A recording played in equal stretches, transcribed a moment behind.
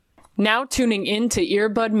Now tuning in to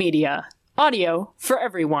Earbud Media. Audio for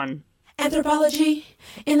everyone. Anthropology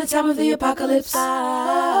in the time of the apocalypse.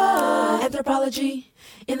 Anthropology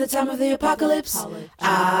in the time of the apocalypse.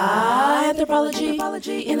 Anthropology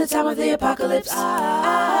in the time of the apocalypse.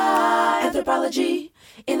 Anthropology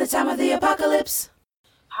in the time of the apocalypse.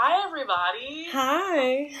 Hi, everybody.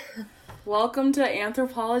 Hi. Welcome to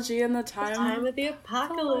Anthropology in the time of the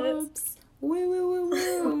apocalypse. Woo, woo, woo,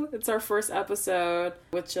 woo. It's our first episode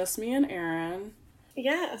with just me and Erin.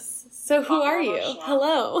 Yes. So who are you?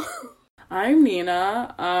 Hello. I'm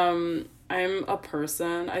Nina. I'm a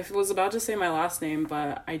person. I was about to say my last name,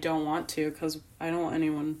 but I don't want to because I don't want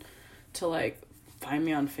anyone to, find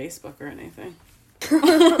me on Facebook or anything.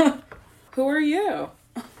 Who are you?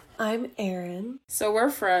 I'm Erin. So we're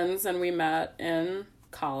friends and we met in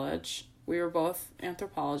college. We were both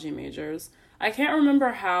anthropology majors. I can't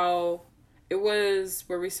remember how it was.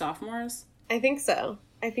 Were we sophomores? I think so.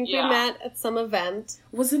 I think we met at some event.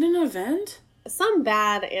 Was it an event? Some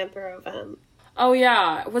bad anthro event. Oh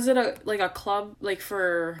yeah. Was it a club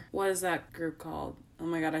for, what is that group called? Oh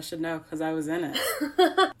my god, I should know because I was in it.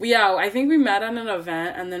 Yeah, I think we met at an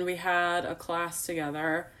event and then we had a class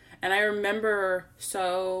together. And I remember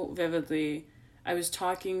so vividly, I was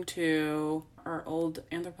talking to our old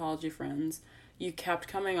anthropology friends. You kept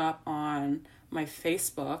coming up on my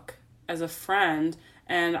Facebook as a friend,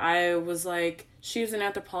 and I was like, she's an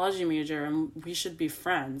anthropology major and we should be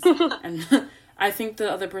friends. And I think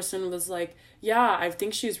the other person was like, yeah, I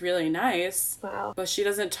think she's really nice. Wow. But she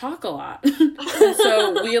doesn't talk a lot. And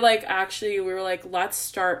so we were like, let's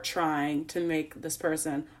start trying to make this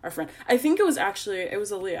person our friend. I think it was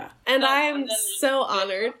Aaliyah. And I am so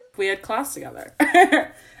honored. We had class together.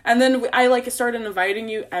 And then I started inviting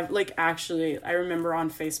you, I remember on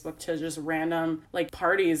Facebook to just random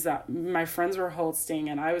parties that my friends were hosting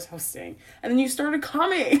and I was hosting. And then you started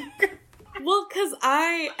coming. Well, because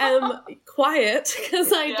I am quiet,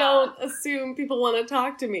 because I don't assume people want to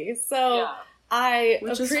talk to me. So I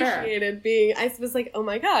appreciated being, I was like, oh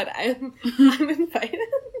my god, I'm invited.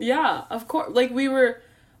 Yeah, of course. We were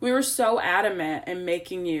so adamant in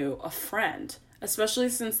making you a friend. Especially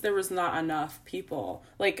since there was not enough people.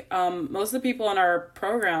 Most of the people in our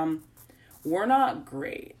program were not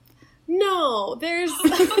great. No,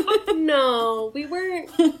 no, we weren't,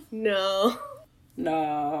 no.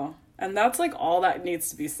 No. And that's all that needs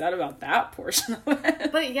to be said about that portion of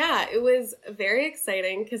it. But yeah, it was very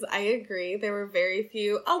exciting because I agree. There were very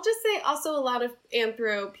few. I'll just say also a lot of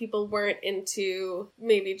anthro people weren't into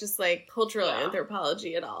maybe just cultural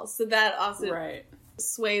anthropology at all. So that also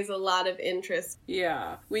sways a lot of interest.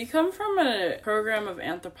 Yeah. We come from a program of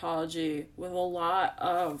anthropology with a lot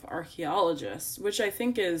of archaeologists, which I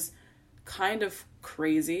think is kind of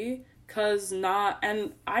crazy.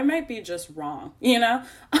 And I might be just wrong,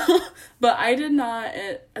 but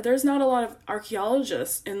there's not a lot of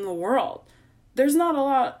archaeologists in the world. There's not a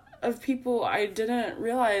lot of people. I didn't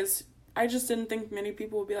realize, I just didn't think many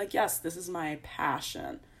people would be like, yes, this is my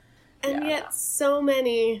passion. And yet so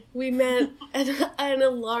many, we met an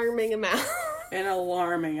alarming amount. An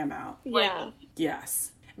alarming amount. Yeah.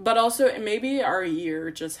 Yes. But also, maybe our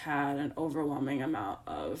year just had an overwhelming amount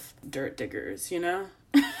of dirt diggers,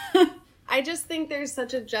 I just think there's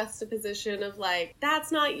such a juxtaposition of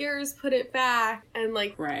that's not yours, put it back. And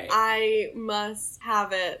I must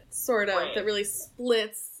have it sort of that really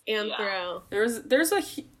splits anthro. Yeah.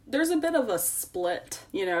 There's a bit of a split,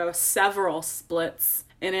 several splits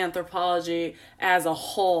in anthropology as a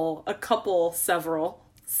whole, several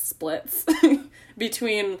splits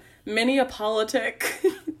between many a politic,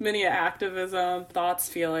 many a activism, thoughts,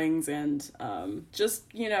 feelings, and just,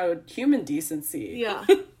 human decency. Yeah.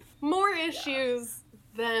 More issues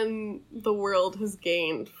than the world has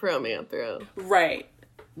gained from anthro. Right.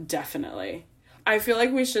 Definitely. I feel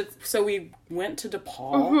like we went to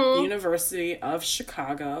DePaul, University of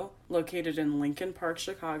Chicago, located in Lincoln Park,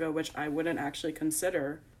 Chicago, which I wouldn't actually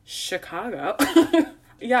consider Chicago.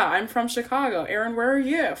 Yeah, I'm from Chicago. Erin, where are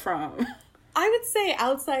you from? I would say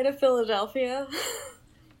outside of Philadelphia.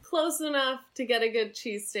 Close enough to get a good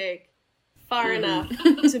cheesesteak. Far enough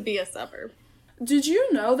to be a suburb. Did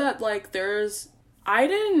you know that, I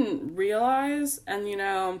didn't realize, and,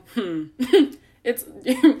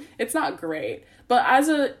 it's not great, but as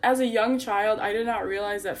a young child, I did not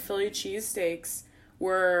realize that Philly cheesesteaks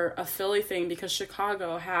were a Philly thing because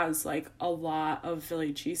Chicago has, a lot of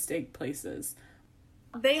Philly cheesesteak places.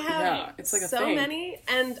 They have it's a so thing. Many,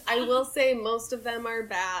 and I will say most of them are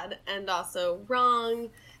bad and also wrong.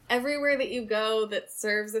 Everywhere that you go that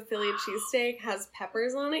serves a Philly cheesesteak has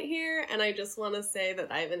peppers on it here, and I just want to say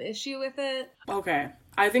that I have an issue with it. Okay.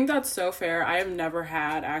 I think that's so fair. I have never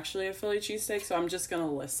had actually a Philly cheesesteak, so I'm just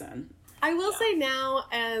gonna listen. I will say now,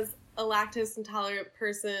 as a lactose intolerant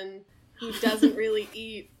person who doesn't really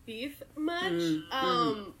eat beef much,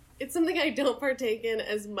 it's something I don't partake in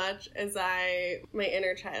as much as my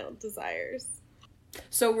inner child desires.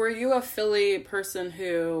 So were you a Philly person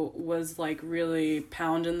who was like really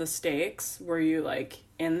pounding the steaks? Were you like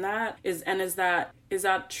in that? Is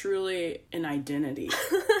that truly an identity?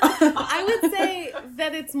 I would say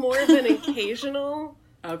that it's more of an occasional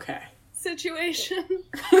situation.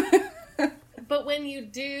 But when you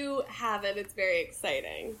do have it, it's very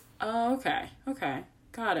exciting. Oh, okay.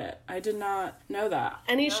 Got it. I did not know that.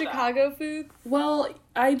 Any Chicago food? Well,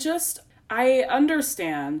 I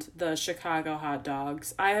understand the Chicago hot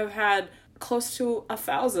dogs. I have had close to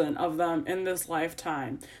 1,000 of them in this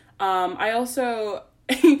lifetime. I also,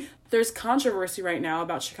 there's controversy right now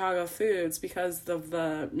about Chicago foods because of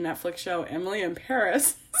the Netflix show Emily in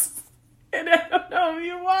Paris. And I don't know if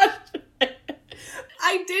you watched it.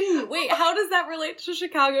 I didn't. Wait, how does that relate to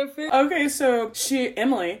Chicago food? Okay, so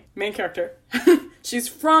Emily, main character, she's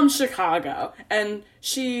from Chicago, and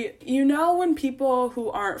when people who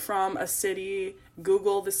aren't from a city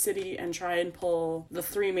Google the city and try and pull the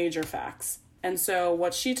 3 major facts. And so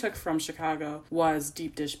what she took from Chicago was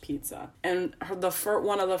deep dish pizza. And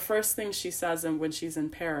one of the first things she says when she's in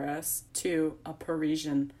Paris to a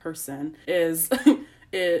Parisian person is...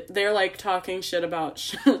 they're like talking shit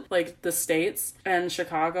about like the States and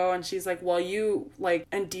Chicago, and she's like, well, you like,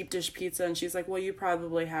 and deep dish pizza, and she's like, well, you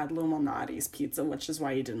probably had Luminati's pizza, which is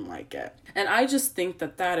why you didn't like it. And I just think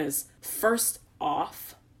that is, first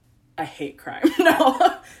off, a hate crime.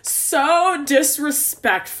 No, so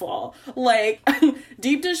disrespectful. Like,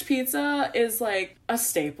 deep dish pizza is like a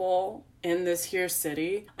staple in this here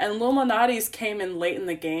city, and Illuminati's came in late in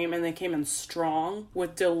the game, and they came in strong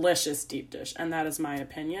with delicious deep dish, and that is my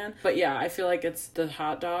opinion. But yeah, I feel like it's the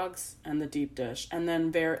hot dogs and the deep dish, and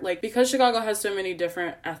then because Chicago has so many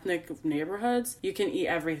different ethnic neighborhoods, you can eat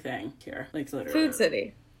everything here, like literally. Food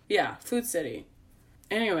city. Yeah, food city.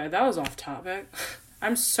 Anyway, that was off topic.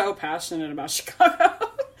 I'm so passionate about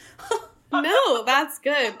Chicago. No, that's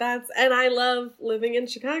good. And I love living in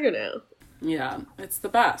Chicago now. Yeah, it's the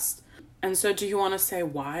best. And so do you want to say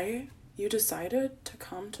why you decided to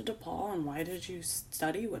come to DePaul, and why did you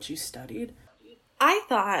study what you studied? I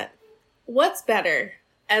thought, what's better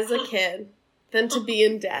as a kid than to be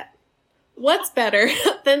in debt? What's better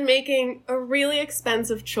than making a really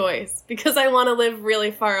expensive choice because I want to live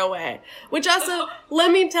really far away? Which also,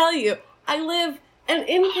 let me tell you, I live an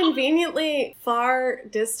inconveniently far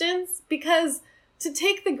distance because to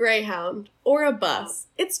take the Greyhound or a bus,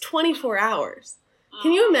 it's 24 hours.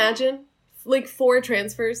 Can you imagine? Like 4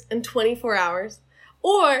 transfers in 24 hours,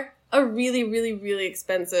 or a really, really, really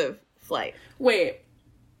expensive flight. Wait,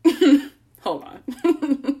 hold on.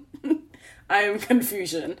 I am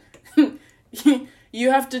confusion. You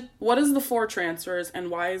have to, what is the 4 transfers and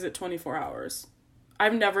why is it 24 hours?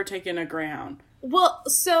 I've never taken a Greyhound. Well,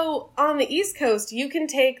 so on the East Coast, you can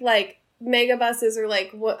take like mega buses or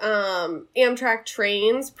like Amtrak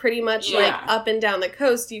trains pretty much like up and down the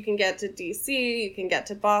coast. You can get to DC, you can get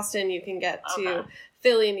to Boston, you can get to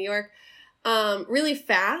Philly, New York, really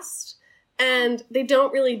fast. And they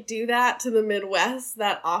don't really do that to the Midwest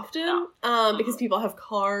that often because people have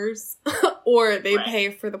cars or they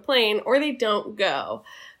pay for the plane or they don't go.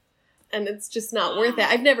 And it's just not worth it.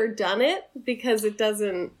 I've never done it because it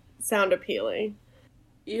doesn't sound appealing.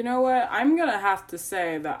 You know what? I'm going to have to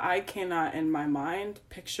say that I cannot, in my mind,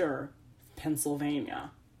 picture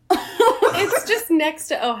Pennsylvania. It's just next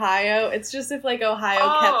to Ohio. It's just if, like,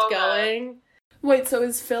 Ohio kept going. Wait, so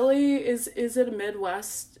is Philly, is it a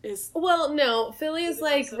Midwest? Well, no. Philly is,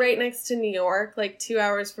 like, right next to New York, like 2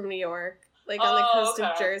 hours from New York, like on the coast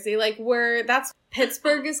of Jersey. Like,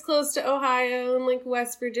 Pittsburgh is close to Ohio and, like,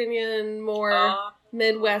 West Virginia and more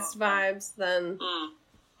Midwest vibes than...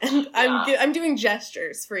 And I'm doing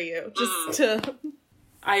gestures for you, just to...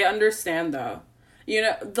 I understand, though. You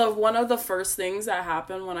know, one of the first things that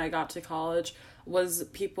happened when I got to college was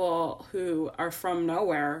people who are from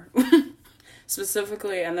nowhere,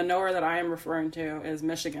 specifically, and the nowhere that I am referring to is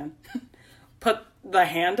Michigan, put the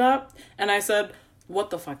hand up, and I said, what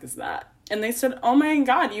the fuck is that? And they said, oh my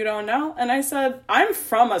God, you don't know? And I said, I'm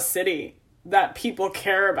from a city that people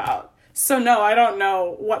care about. So no, I don't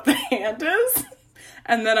know what the hand is.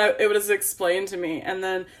 And then it was explained to me. And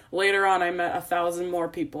then later on, I met 1,000 more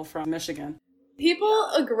people from Michigan. People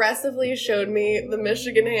aggressively showed me the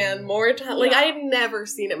Michigan hand more times. Like, I had never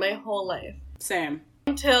seen it my whole life. Same.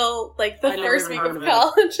 until like the I never first even week heard of of it.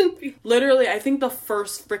 college. And Literally, I think the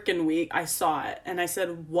first freaking week I saw it and I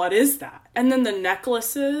said, what is that? And then the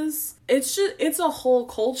necklaces, it's a whole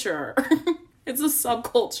culture. It's a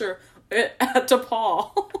subculture at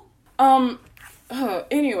DePaul.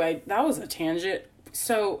 Anyway, that was a tangent.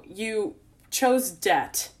 So you chose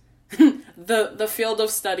debt. The field of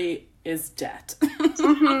study is debt.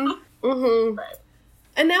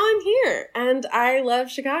 And now I'm here, and I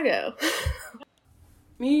love Chicago.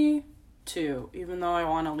 Me too, even though I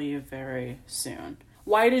want to leave very soon.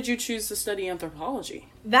 Why did you choose to study anthropology?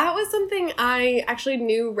 That was something I actually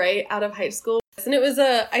knew right out of high school. And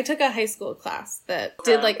I took a high school class that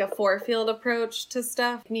did like a 4-field approach to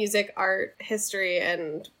stuff: music, art, history,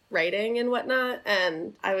 and writing and whatnot.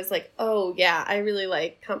 And I was like, oh yeah, I really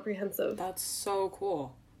like comprehensive. That's so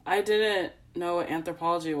cool. I didn't know what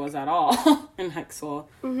anthropology was at all in high school.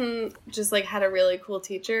 Just like had a really cool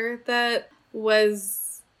teacher that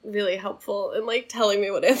was really helpful in like telling me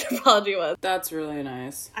what anthropology was. That's really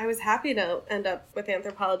nice. I was happy to end up with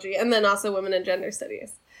anthropology, and then also women and gender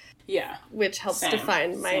studies, Yeah. which helps Same.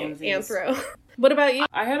 define my Samesies. anthro. What about you?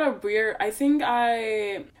 I had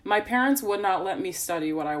my parents would not let me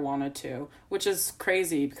study what I wanted to, which is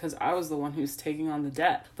crazy because I was the one who's taking on the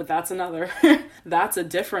debt. But that's that's a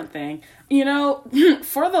different thing. You know,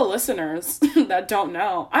 for the listeners that don't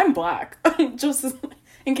know, I'm Black. Just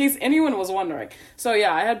in case anyone was wondering. So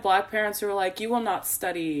yeah, I had Black parents who were like, you will not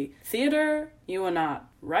study theater, you will not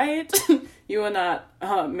write, you will not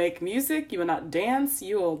make music, you will not dance,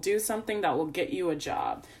 you will do something that will get you a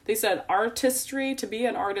job. They said artistry, to be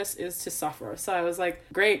an artist is to suffer. So I was like,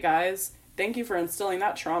 great guys, thank you for instilling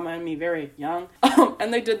that trauma in me very young.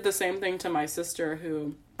 And they did the same thing to my sister,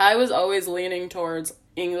 who I was always leaning towards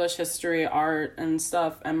English, history, art, and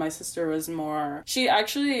stuff, and my sister was more, she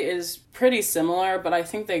actually is pretty similar, but I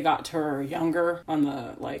think they got to her younger on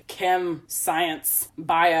the like chem, science,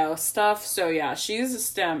 bio stuff. So yeah, she's a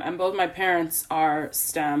STEM, and both my parents are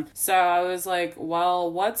STEM. So I was like,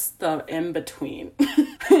 well, what's the in between?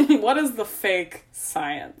 What is the fake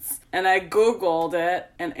science? And I Googled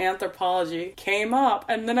it, and anthropology came up,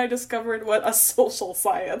 and then I discovered what a social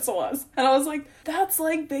science was. And I was like, that's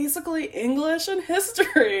like basically English and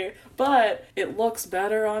history, but it looks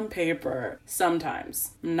better on paper.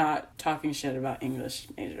 Sometimes. I'm not talking shit about English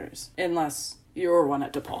majors, unless you were one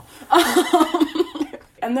at DePaul.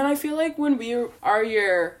 And then I feel like when we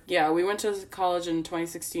went to college in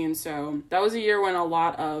 2016, so that was a year when a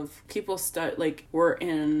lot of people were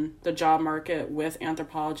in the job market with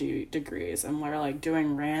anthropology degrees and were like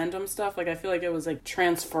doing random stuff. Like I feel like it was like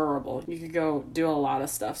transferable. You could go do a lot of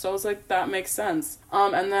stuff. So I was like, that makes sense.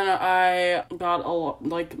 And then I got a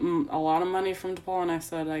lot of money from DePaul, and I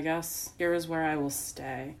said, I guess here is where I will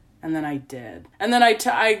stay. And then I did. And then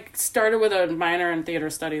I started with a minor in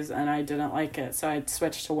theater studies, and I didn't like it. So I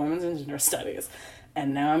switched to women's and gender studies.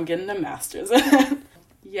 And now I'm getting a master's.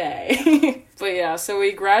 Yay. But yeah, so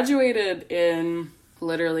we graduated in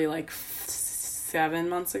literally like 7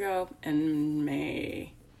 months ago in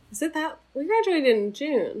May. Is it that? We graduated in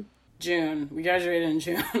June. We graduated in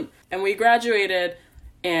June. And we graduated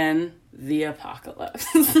in the apocalypse.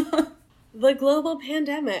 The global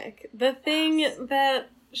pandemic. The thing that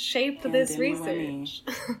shaped this research.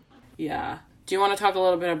 Yeah. Do you want to talk a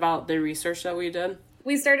little bit about the research that we did?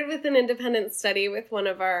 We started with an independent study with one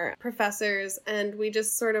of our professors, and we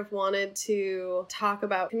just sort of wanted to talk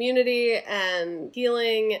about community and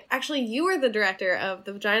healing. Actually, you were the director of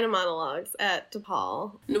the Vagina Monologues at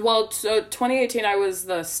DePaul. Well, so 2018, I was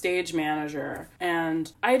the stage manager, and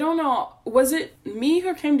I don't know, was it me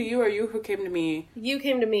who came to you or you who came to me? You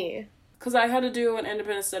came to me. Because I had to do an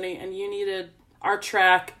independent study, and you needed... Our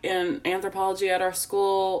track in anthropology at our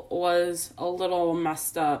school was a little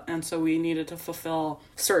messed up, and so we needed to fulfill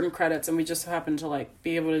certain credits, and we just happened to like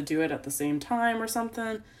be able to do it at the same time or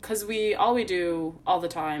something. Because all we do all the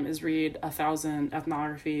time is read 1,000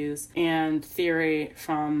 ethnographies and theory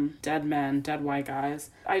from dead men, dead white guys.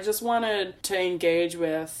 I just wanted to engage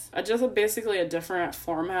with basically a different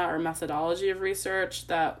format or methodology of research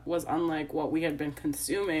that was unlike what we had been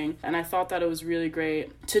consuming, and I thought that it was really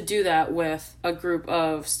great to do that with a group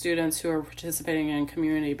of students who are participating in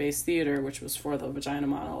community-based theater, which was for the Vagina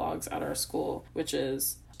Monologues at our school, which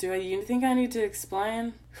is... Do you think I need to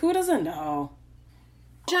explain? Who doesn't know?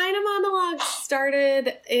 Vagina Monologues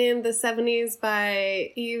started in the 70s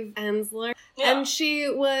by Eve Ensler. Yeah. And she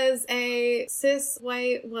was a cis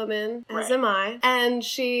white woman, as Right. am I. And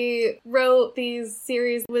she wrote these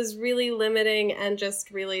series, was really limiting and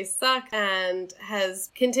just really sucked, and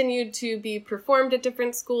has continued to be performed at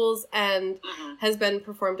different schools and has been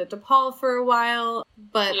performed at DePaul for a while.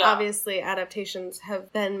 But Yeah. obviously adaptations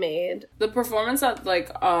have been made. The performance at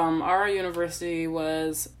our university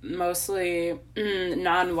was mostly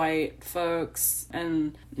non-white folks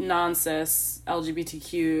and non-cis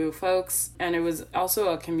LGBTQ folks, and it was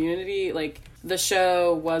also a community, the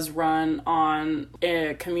show was run on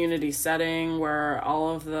a community setting where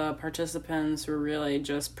all of the participants were really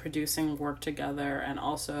just producing work together and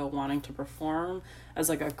also wanting to perform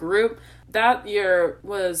as a group. That year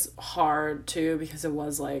was hard too, because it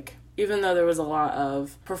was even though there was a lot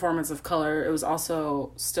of performance of color, it was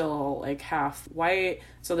also still half white.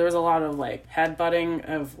 So there was a lot of headbutting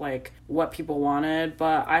of what people wanted.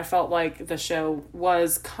 But I felt like the show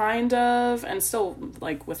was kind of, and still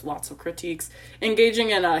with lots of critiques,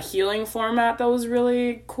 engaging in a healing format that was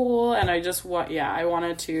really cool. And I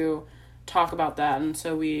wanted to talk about that. And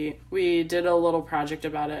so we did a little project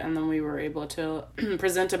about it, and then we were able to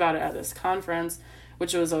present about it at this conference,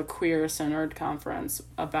 which was a queer-centered conference,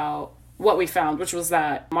 about what we found, which was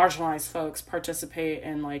that marginalized folks participate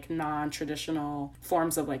in non-traditional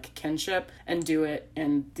forms of kinship and do it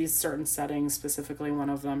in these certain settings, specifically one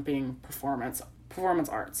of them being performance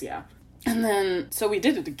arts, yeah. And then, so we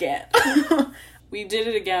did it again. We did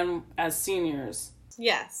it again as seniors.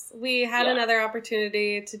 Yes, we had another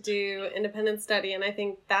opportunity to do independent study, and I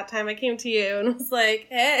think that time I came to you and was like,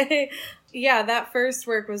 hey. Yeah, that first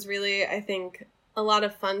work was really, I think, a lot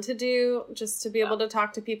of fun to do, just to be able to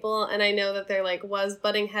talk to people. And I know that there was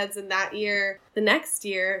butting heads in that year. The next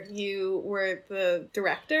year, you were the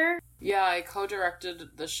director. Yeah, I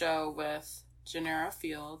co-directed the show with Janera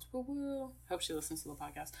Field. Woo-woo. Hope she listens to the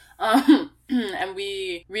podcast. And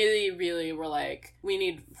we really, really were we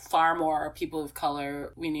need far more people of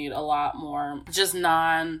color. We need a lot more just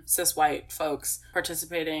non-cis white folks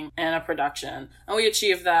participating in a production. And we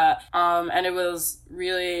achieved that. And it was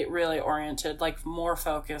really, really oriented, more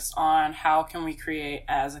focused on how can we create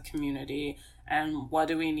as a community, and what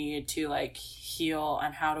do we need to heal,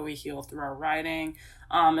 and how do we heal through our writing.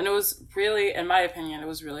 And it was really, in my opinion, it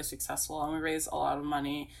was really successful, and we raised a lot of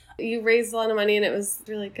money. You raised a lot of money, and it was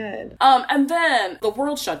really good. And then the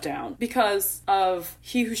world shut down because of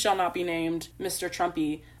he who shall not be named, Mr.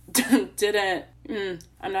 Trumpy, didn't,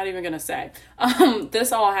 I'm not even going to say.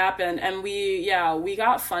 This all happened, and we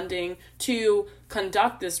got funding to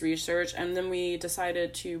conduct this research, and then we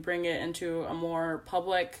decided to bring it into a more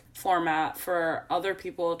public format for other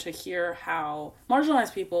people to hear how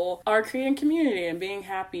marginalized people are creating community and being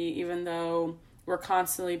happy, even though we're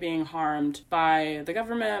constantly being harmed by the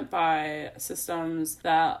government, by systems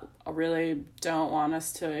that really don't want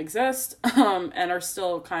us to exist, and are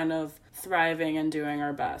still kind of thriving and doing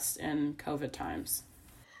our best in COVID times.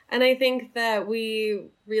 And I think that we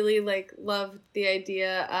really loved the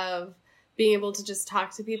idea of being able to just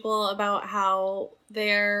talk to people about how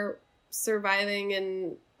they're surviving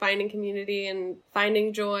and finding community and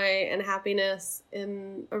finding joy and happiness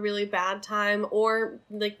in a really bad time, or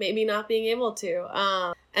maybe not being able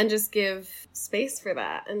to, and just give space for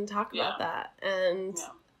that and talk about that. And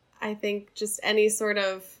I think just any sort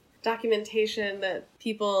of documentation that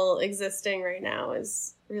people existing right now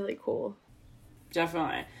is really cool.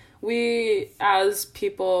 Definitely. We, as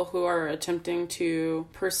people who are attempting to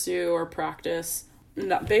pursue or practice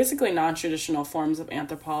basically non-traditional forms of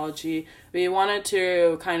anthropology, we wanted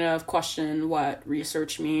to kind of question what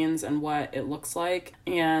research means and what it looks like,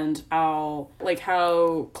 and how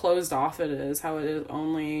closed off it is, how it is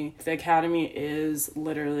only, the academy is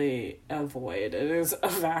literally a void. It is a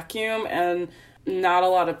vacuum, and not a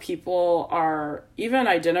lot of people are even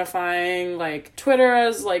identifying Twitter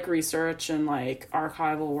as research and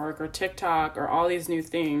archival work, or TikTok, or all these new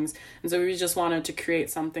things. And so we just wanted to create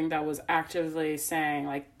something that was actively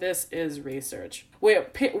saying this is research.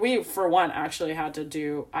 We for one actually had to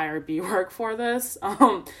do IRB work for this.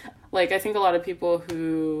 I think a lot of people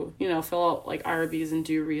who, fill out IRBs and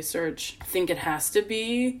do research think it has to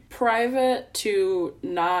be private to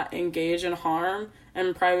not engage in harm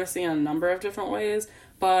and privacy in a number of different ways,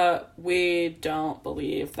 but we don't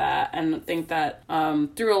believe that, and think that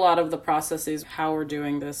through a lot of the processes, how we're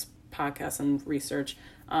doing this podcast and research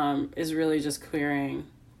is really just clearing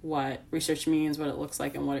what research means, what it looks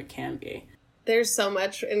like, and what it can be. There's so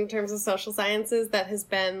much in terms of social sciences that has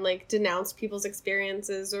been denounced people's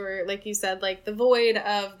experiences, or you said, the void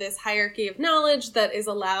of this hierarchy of knowledge that is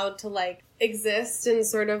allowed to exist and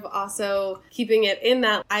sort of also keeping it in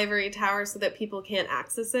that ivory tower so that people can't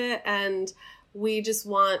access it. And we just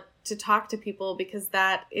want to talk to people because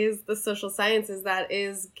that is the social sciences, that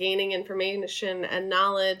is gaining information and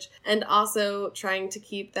knowledge, and also trying to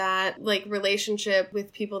keep that like relationship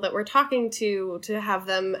with people that we're talking to have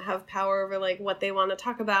them have power over like what they want to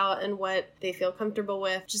talk about and what they feel comfortable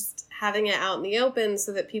with, just having it out in the open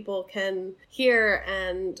so that people can hear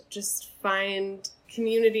and just find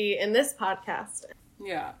community in this podcast.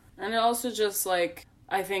 Yeah. And it also just like,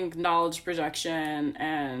 I think knowledge projection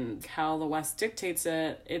and how the West dictates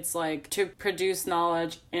it, it's like to produce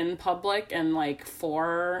knowledge in public and like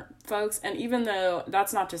for folks. And even though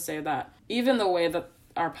that's not to say that even the way that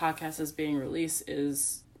our podcast is being released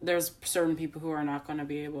is there's certain people who are not going to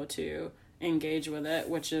be able to engage with it,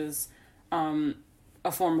 which is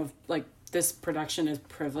a form of like this production is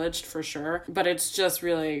privileged for sure. But it's just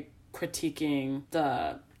really critiquing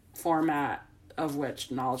the format of which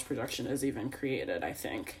knowledge production is even created, I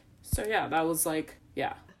think. So yeah, that was like,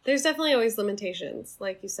 yeah. There's definitely always limitations,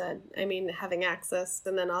 like you said. I mean, having access,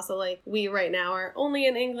 and then also like we right now are only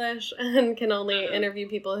in English and can only interview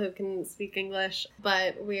people who can speak English,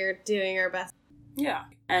 but we're doing our best. Yeah.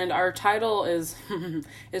 And our title is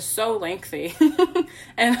is so lengthy.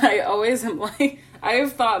 And I always am like, I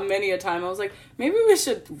have thought many a time, I was like, maybe we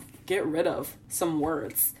should get rid of some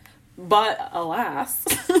words. But alas,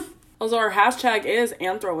 also our hashtag is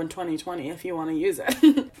Anthro in 2020 if you want to use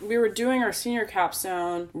it. We were doing our senior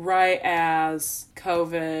capstone right as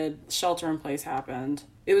COVID shelter in place happened.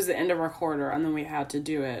 It was the end of our quarter and then we had to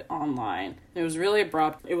do it online. It was really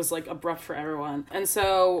abrupt. It was like abrupt for everyone. And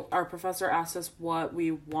so our professor asked us what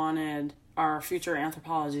we wanted our future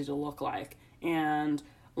anthropology to look like. And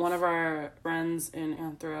one of our friends in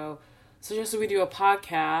Anthro suggested we do a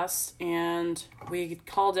podcast, and we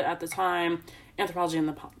called it at the time Anthropology in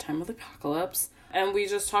the Time of the Apocalypse. And we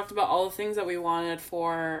just talked about all the things that we wanted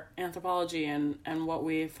for anthropology and what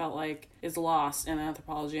we felt like is lost in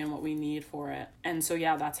anthropology and what we need for it. And so,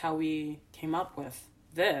 yeah, that's how we came up with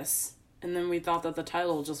this. And then we thought that the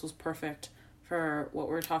title just was perfect for what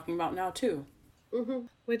we're talking about now, too. Mm-hmm.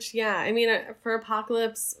 Which, yeah, I mean, for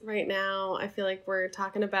Apocalypse right now, I feel like we're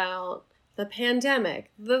talking about the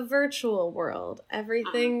pandemic, the virtual world,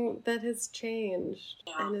 everything that has changed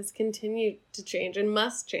and has continued to change and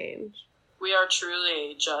must change. We are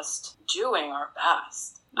truly just doing our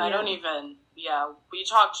best. Yeah. We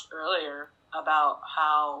talked earlier about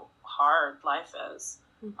how hard life is.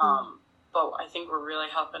 Mm-hmm. But I think we're really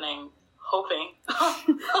hoping.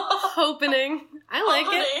 I like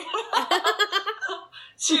it.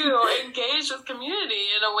 To engage with community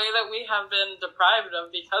in a way that we have been deprived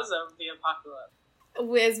of because of the apocalypse.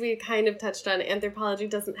 As we kind of touched on, anthropology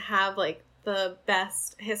doesn't have like the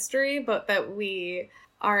best history, but that we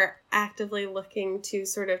are actively looking to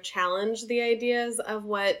sort of challenge the ideas of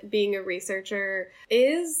what being a researcher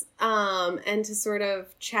is, and to sort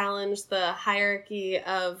of challenge the hierarchy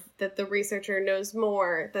of that the researcher knows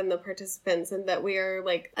more than the participants, and that we are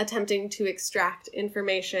like attempting to extract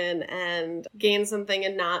information and gain something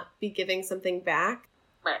and not be giving something back.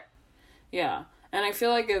 Right. Yeah. And I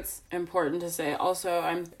feel like it's important to say also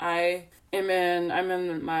I'm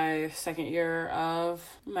in my second year of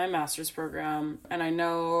my master's program, and I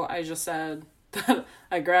know I just said that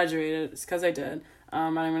I graduated. It's because I did.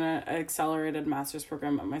 And I'm in an accelerated master's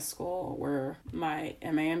program at my school where my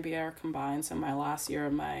MA and BA are combined. So my last year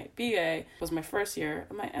of my BA was my first year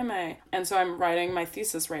of my MA. And so I'm writing my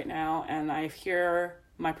thesis right now, and I hear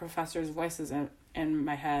my professor's voices in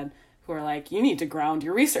my head who are like, you need to ground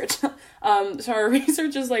your research. So our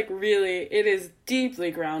research is like really, it is deeply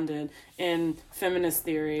grounded in feminist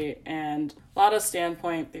theory and a lot of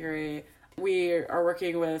standpoint theory. We are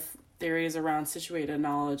working with theories around situated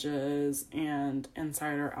knowledges and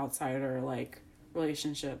insider-outsider like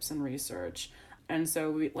relationships and research. And so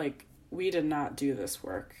we did not do this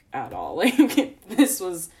work at all. Like this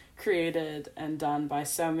was created and done by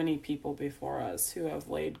so many people before us who have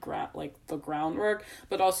laid the groundwork,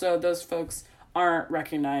 but also those folks aren't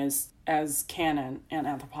recognized as canon in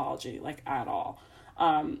anthropology like at all.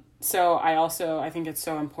 So I think it's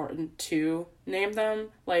so important to name them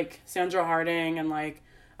like Sandra Harding and like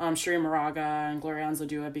Shri Moraga and Gloria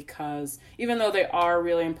Anzaldúa, because even though they are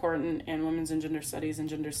really important in women's and gender studies,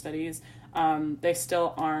 they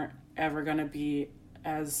still aren't ever going to be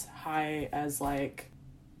as high as like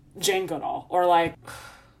Jane Goodall or like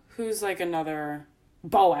who's like another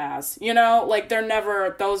Boaz, you know, like they're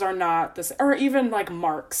never, those are not this, or even like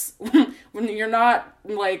Marx when you're not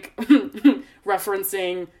like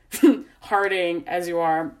referencing Harding as you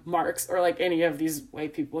are Marx or like any of these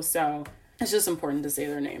white people. So it's just important to say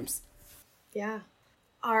their names. Yeah.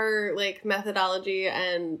 Our, like, methodology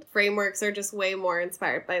and frameworks are just way more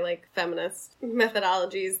inspired by, like, feminist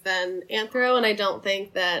methodologies than anthro, and I don't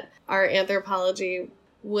think that our anthropology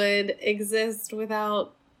would exist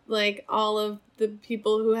without, like, all of the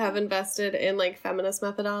people who have invested in, like, feminist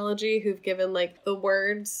methodology, who've given, like, the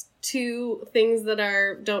words to things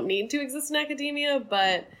that don't need to exist in academia,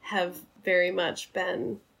 but have very much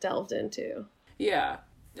been delved into. Yeah.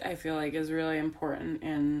 I feel like is really important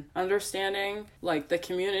in understanding like the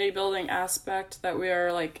community building aspect that we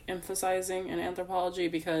are like emphasizing in anthropology,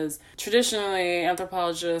 because traditionally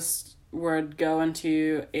anthropologists would go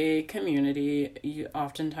into a community,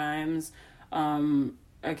 oftentimes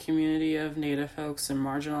a community of Native folks and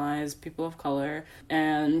marginalized people of color,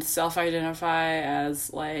 and self-identify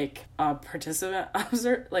as like a participant,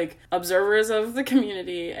 observers of the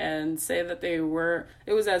community, and say that it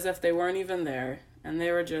was as if they weren't even there. And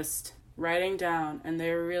they were just writing down, and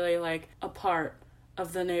they were really like a part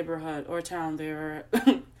of the neighborhood or town they were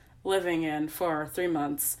living in for 3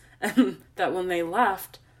 months. And that when they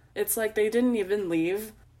left, it's like they didn't even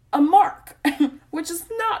leave a mark, which is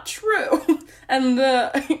not true. And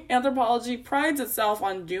the anthropology prides itself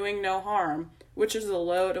on doing no harm, which is a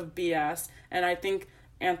load of BS. And I think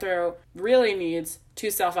anthro really needs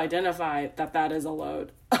to self-identify that is a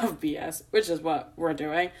load of BS, which is what we're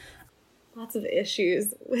doing. Lots of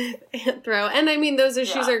issues with anthro. And I mean, those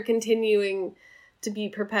issues are continuing to be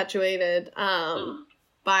perpetuated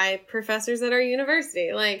by professors at our university,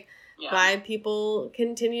 by people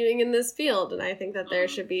continuing in this field. And I think that there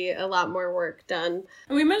should be a lot more work done.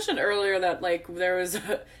 And we mentioned earlier that like there was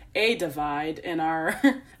a divide in our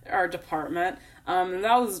department. And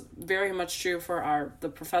that was very much true for the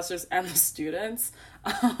professors and the students.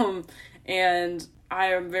 And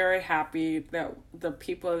I am very happy that the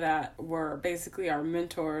people that were basically our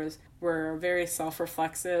mentors were very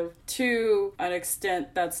self-reflexive to an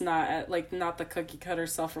extent that's not the cookie cutter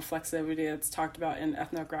self-reflexivity that's talked about in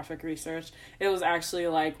ethnographic research. It was actually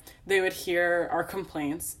like they would hear our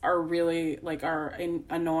complaints, our really like our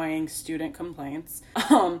annoying student complaints,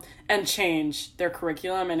 and change their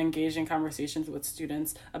curriculum and engage in conversations with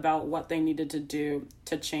students about what they needed to do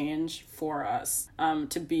to change for us,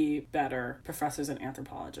 to be better professors and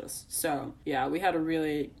anthropologists. So yeah, we had a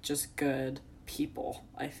really just good people,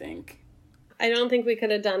 I think. I don't think we could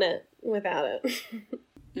have done it without it.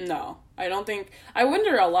 No, I don't think. I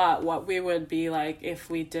wonder a lot what we would be like if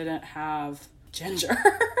we didn't have Ginger.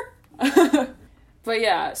 But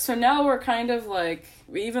yeah, so now we're kind of like,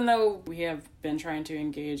 even though we have been trying to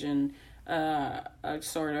engage in a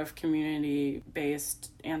sort of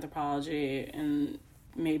community-based anthropology and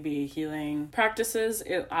maybe healing practices,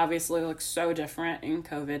 it obviously looks so different in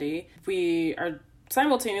COVID-y. We are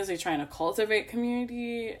simultaneously trying to cultivate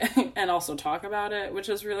community and also talk about it, which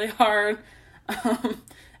is really hard.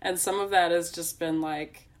 And some of that has just been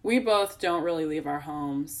like, we both don't really leave our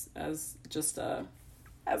homes, as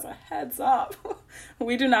a heads up.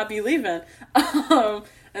 We do not be leaving.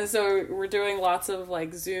 And so we're doing lots of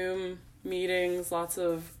like Zoom meetings, lots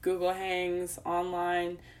of Google Hangs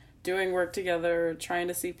online, doing work together, trying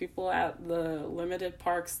to see people at the limited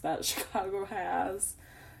parks that Chicago has.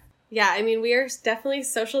 Yeah, I mean, we are definitely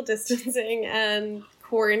social distancing and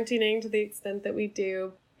quarantining to the extent that we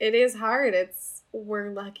do. It is hard.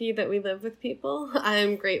 We're lucky that we live with people.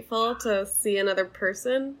 I'm grateful to see another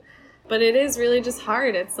person, but it is really just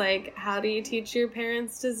hard. It's like, how do you teach your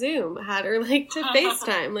parents to Zoom? How to to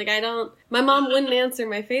FaceTime? My mom wouldn't answer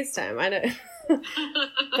my FaceTime.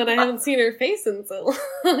 But I haven't seen her face in so long.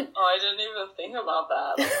 Oh, I didn't even think about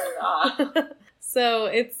that. Oh my God. So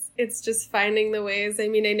it's just finding the ways. I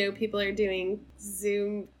mean, I know people are doing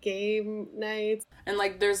Zoom game nights. And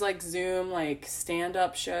like there's like Zoom like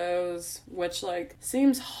stand-up shows, which like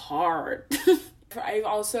seems hard. I've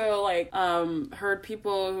also like heard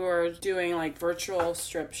people who are doing like virtual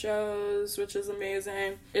strip shows, which is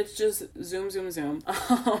amazing. It's just Zoom.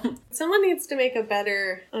 Someone needs to make a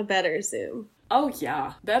better Zoom. Oh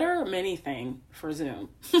yeah, better mini thing for Zoom.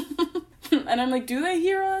 And I'm like, do they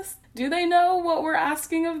hear us? Do they know what we're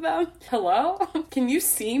asking of them? Hello? Can you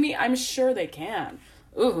see me? I'm sure they can.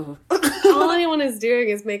 Ooh. All anyone is doing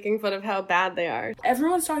is making fun of how bad they are.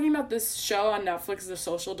 Everyone's talking about this show on Netflix, The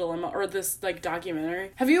Social Dilemma, or this like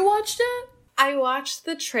documentary. Have you watched it? I watched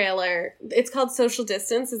the trailer. It's called Social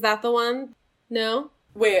Distance. Is that the one? No?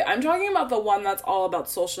 Wait, I'm talking about the one that's all about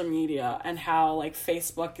social media and how like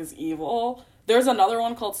Facebook is evil. There's another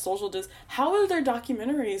one called Social Distance. How are there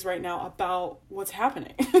documentaries right now about what's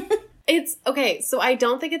happening? It's, okay, so I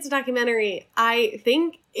don't think it's a documentary. I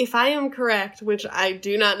think, if I am correct, which I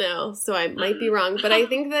do not know, so I might be wrong, but I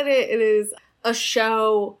think that it is a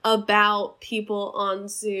show about people on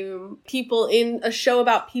Zoom, a show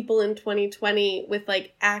about people in 2020 with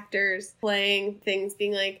like actors playing things,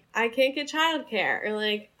 being like, I can't get childcare, or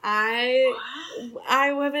like, I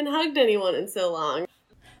haven't hugged anyone in so long.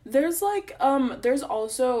 There's like, there's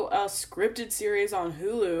also a scripted series on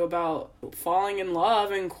Hulu about falling in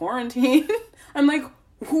love in quarantine. I'm like,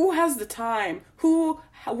 who has the time?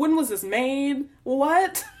 When was this made?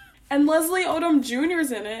 What? And Leslie Odom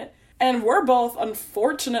Jr.'s in it. And we're both,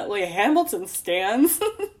 unfortunately, Hamilton stans.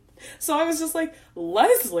 So I was just like,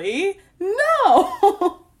 Leslie,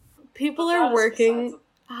 no! People are working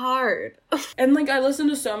hard. And like, I listen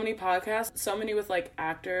to so many podcasts, so many with like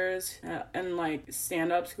actors and like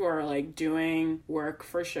stand-ups who are like doing work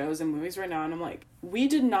for shows and movies right now. And I'm like, we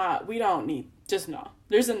don't need, just no.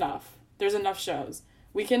 There's enough shows.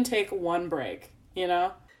 We can take one break, you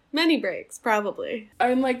know? Many breaks, probably.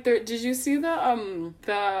 And like, did you see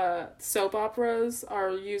the soap operas are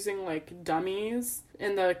using like dummies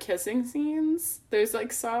in the kissing scenes? There's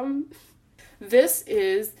like some. This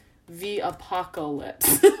is the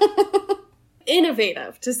apocalypse.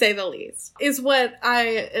 Innovative, to say the least, is what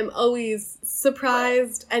I am always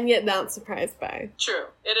surprised and yet not surprised by. True,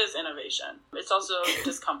 it is innovation. It's also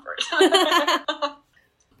discomfort.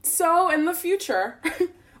 So in the future,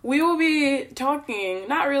 we will be talking,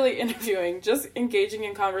 not really interviewing, just engaging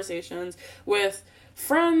in conversations with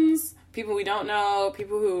friends, people we don't know,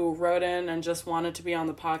 people who wrote in and just wanted to be on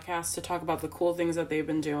the podcast to talk about the cool things that they've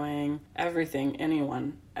been doing. Everything,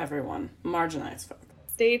 anyone, everyone, marginalized folk.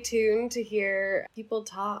 Stay tuned to hear people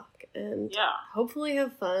talk and hopefully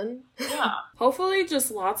have fun. Yeah. Hopefully just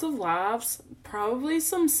lots of laughs, probably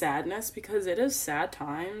some sadness because it is sad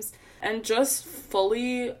times. And just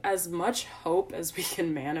fully as much hope as we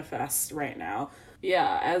can manifest right now.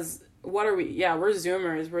 Yeah, what are we? Yeah, we're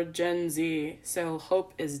Zoomers. We're Gen Z. So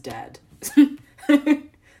hope is dead.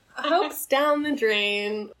 Hope's down the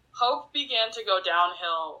drain. Hope began to go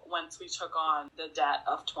downhill once we took on the debt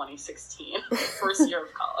of 2016. First year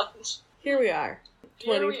of college. Here we are. 2020.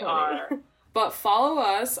 Here we are. But follow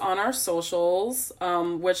us on our socials,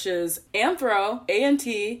 which is Anthro,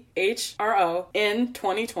 ANTHRO, in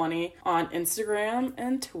 2020 on Instagram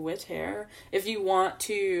and Twitter. If you want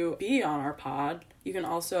to be on our pod, you can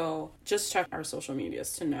also just check our social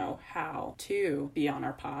medias to know how to be on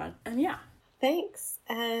our pod. And yeah. Thanks,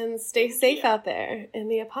 and stay safe out there in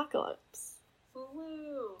the apocalypse.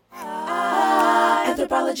 Woo!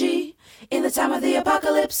 Anthropology in the time of the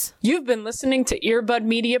apocalypse. You've been listening to Earbud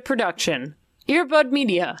Media Production. Earbud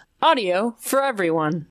Media, audio for everyone.